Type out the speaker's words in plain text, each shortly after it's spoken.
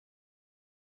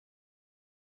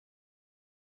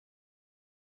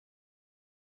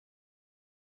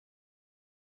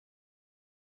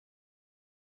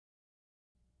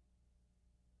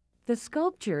The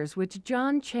sculptures which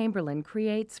John Chamberlain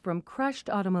creates from crushed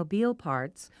automobile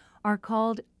parts are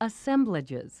called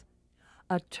assemblages,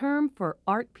 a term for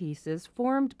art pieces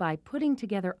formed by putting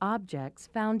together objects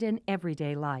found in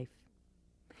everyday life.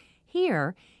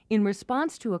 Here, in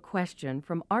response to a question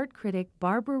from art critic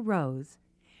Barbara Rose,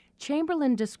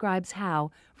 Chamberlain describes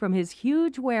how, from his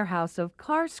huge warehouse of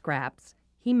car scraps,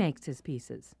 he makes his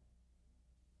pieces.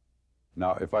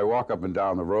 Now, if I walk up and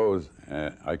down the rows,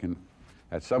 I can,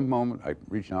 at some moment, I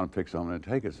reach down and pick something and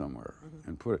take it somewhere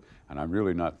and put it, and I'm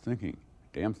really not thinking.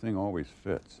 Damn thing always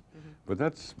fits. But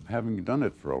that's having done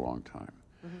it for a long time,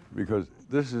 because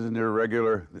this is an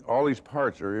irregular, all these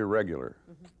parts are irregular.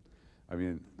 I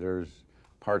mean, there's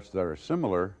parts that are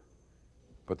similar,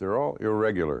 but they're all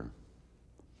irregular.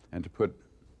 And to put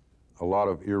a lot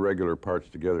of irregular parts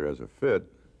together as a fit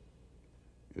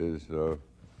is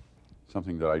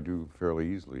something that I do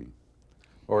fairly easily,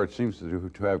 or it seems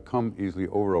to have come easily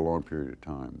over a long period of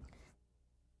time.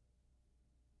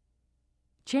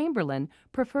 Chamberlain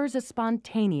prefers a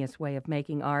spontaneous way of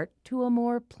making art to a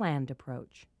more planned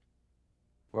approach.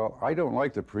 Well, I don't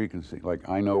like the preconceived, like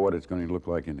I know what it's going to look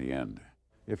like in the end.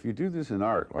 If you do this in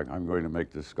art, like I'm going to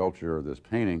make this sculpture or this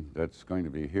painting that's going to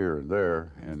be here and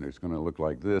there, and it's going to look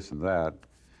like this and that,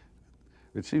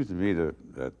 it seems to me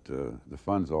that the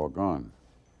fun's all gone.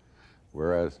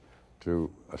 Whereas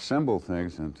to assemble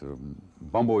things and to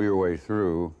bumble your way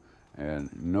through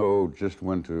and know just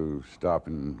when to stop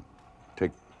and take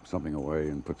something away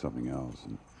and put something else,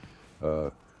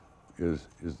 and is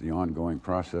the ongoing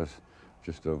process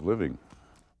just of living.